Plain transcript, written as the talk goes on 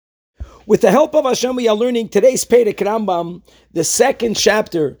With the help of Hashem, we are learning today's Perek Rambam, the second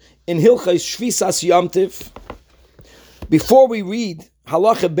chapter in Hilchos Shvisas Yom Tiv. Before we read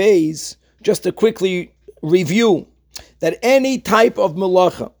Halacha Beis, just to quickly review that any type of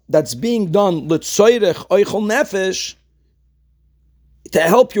melacha that's being done l'tzoyrech oichel nefesh, to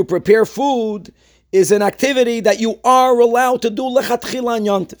help you prepare food, is an activity that you are allowed to do lechatchila on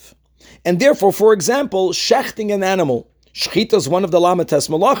Yom Tiv. And therefore, for example, shechting an animal. Shechita is one of the lamates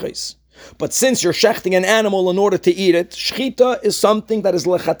melachos. But since you're shechting an animal in order to eat it, shechita is something that is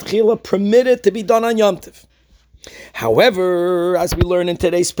lechatchila permitted to be done on Yom Tiv. However, as we learn in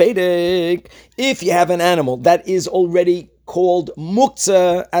today's Perek, if you have an animal that is already called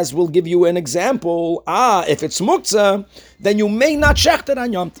muktzah, as we'll give you an example, if it's muktzah, then you may not shecht it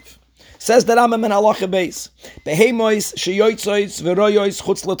on Yom Tiv. Says the Rambam in Halacha Beis,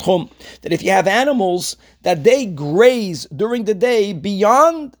 that if you have animals that they graze during the day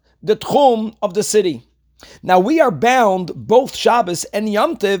beyond the tchum of the city. Now we are bound both Shabbos and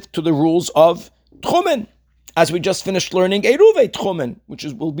Yom Tiv to the rules of tchumen, as we just finished learning Eruve tchumen, which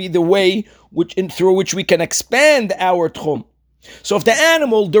will be the way through which we can expand our tchum. So if the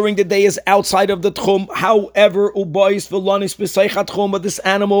animal during the day is outside of the tchum, however, ubayis v'lanis b'seichat tchum, but this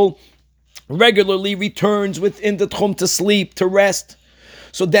animal regularly returns within the tchum to sleep, to rest,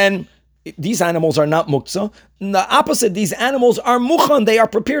 so then these animals are not muktzah. The opposite, these animals are mukhan, they are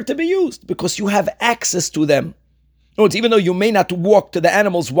prepared to be used because you have access to them. Notice, even though you may not walk to the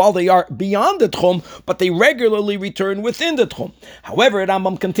animals while they are beyond the tchum, but they regularly return within the tchum. However,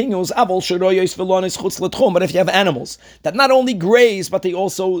 Rambam continues, but if you have animals that not only graze, but they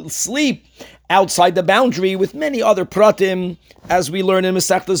also sleep outside the boundary with many other pratim, as we learn in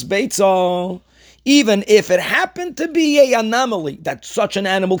Masechtas Beitzah, even if it happened to be an anomaly that such an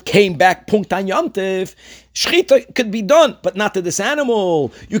animal came back punkt Yom Tiv, shechita could be done, but not to this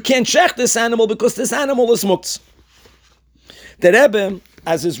animal. You can't shech this animal because this animal is muktzah. The Rebbe,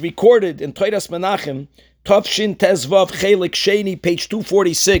 as is recorded in Toras Menachem, Tafshin Tezvav Chelik Sheni, page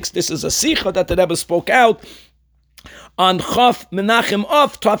 246, this is a sicha that the Rebbe spoke out on Chaf Menachem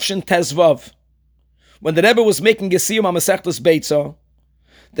of Tafshin Tezvav. When the Rebbe was making Gesiyum on Masechtas Beitzah,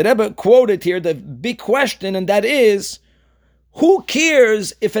 the Rebbe quoted here the big question, and that is, who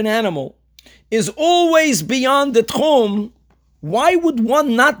cares if an animal is always beyond the tchum? Why would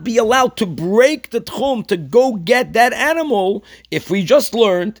one not be allowed to break the tchum to go get that animal if we just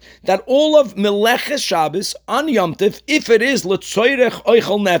learned that all of Meleches Shabbos on Yom Tiv, if it is l'tzoyrech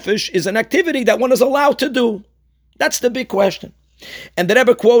oichel nefesh, is an activity that one is allowed to do? That's the big question. And the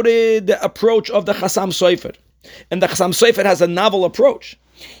Rebbe quoted the approach of the Chassam Sofer. And the Chassam Sofer has a novel approach.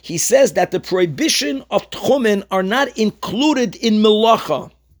 He says that the prohibition of tchumen are not included in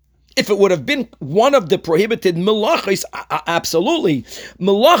melacha. If it would have been one of the prohibited melachos, absolutely.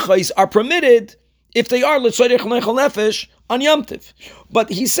 Melachos are permitted if they are l'tzoyrech oichel nefesh on Yom Tiv. But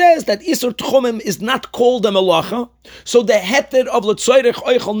he says that Isur Tchumim is not called a melacha, so the heter of l'tzoyrech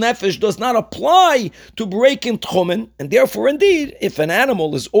oichel nefesh does not apply to breaking Tchumen, and therefore, indeed, if an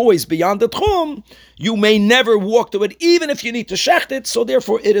animal is always beyond the Tchum, you may never walk to it, even if you need to shecht it, so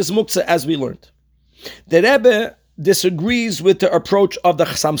therefore it is muktzah, as we learned. The Rebbe disagrees with the approach of the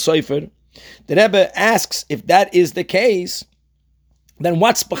Chassam Sofer. The Rebbe asks, if that is the case, then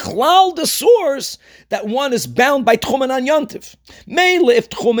what's b'chlal the source that one is bound by tchumen on Yom Tiv? Mainly if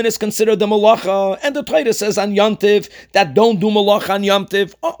tchumen is considered the malacha, and the Torah says on Yom Tiv that don't do malacha on Yom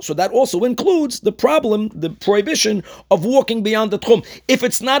Tiv, so that also includes the problem, the prohibition of walking beyond the tchum. If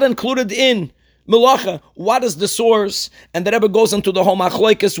it's not included in malacha, what is the source? And the Rebbe goes into the whole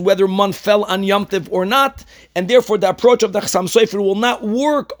machlokes whether one fell on Yom Tiv or not, and therefore the approach of the Chassam Sofer will not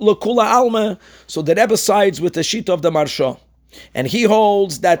work l'kula alma. So the Rebbe sides with the shita of the Marsha. And he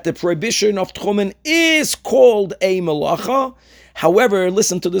holds that the prohibition of tchumen is called a melacha. However,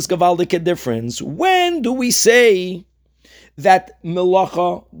 listen to this gavaldik difference. When do we say that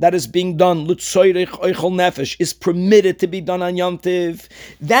melacha that is being done, l'tzoyrech oichel nefesh, is permitted to be done on Yom Tiv?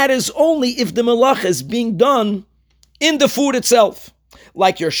 That is only if the melacha is being done in the food itself.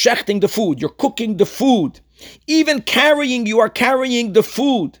 Like you're shechting the food, you're cooking the food. Even you are carrying the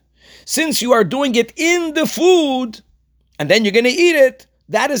food. Since you are doing it in the food, and then you're going to eat it,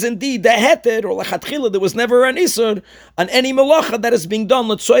 that is indeed the heter, or lechatchila. There was never an isur on any melacha that is being done,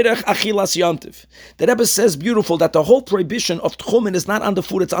 l'tzoyrech achilas Yom Tiv. The Rebbe says beautiful that the whole prohibition of tchumen is not on the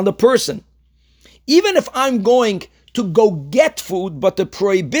food, it's on the person. Even if I'm going to go get food, but the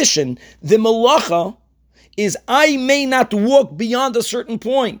prohibition, the melacha, is I may not walk beyond a certain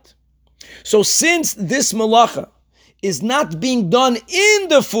point. So since this melacha is not being done in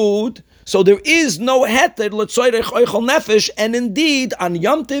the food, So there is no heter l'tzoyrech oichel nefesh, and indeed on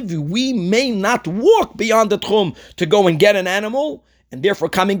Yom Tiv we may not walk beyond the tchum to go and get an animal, and therefore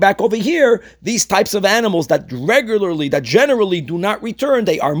coming back over here, these types of animals that generally do not return,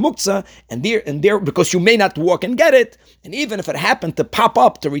 they are muktzah, and there because you may not walk and get it, and even if it happened to pop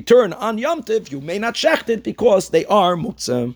up to return on Yom Tiv, you may not shecht it because they are muktzah.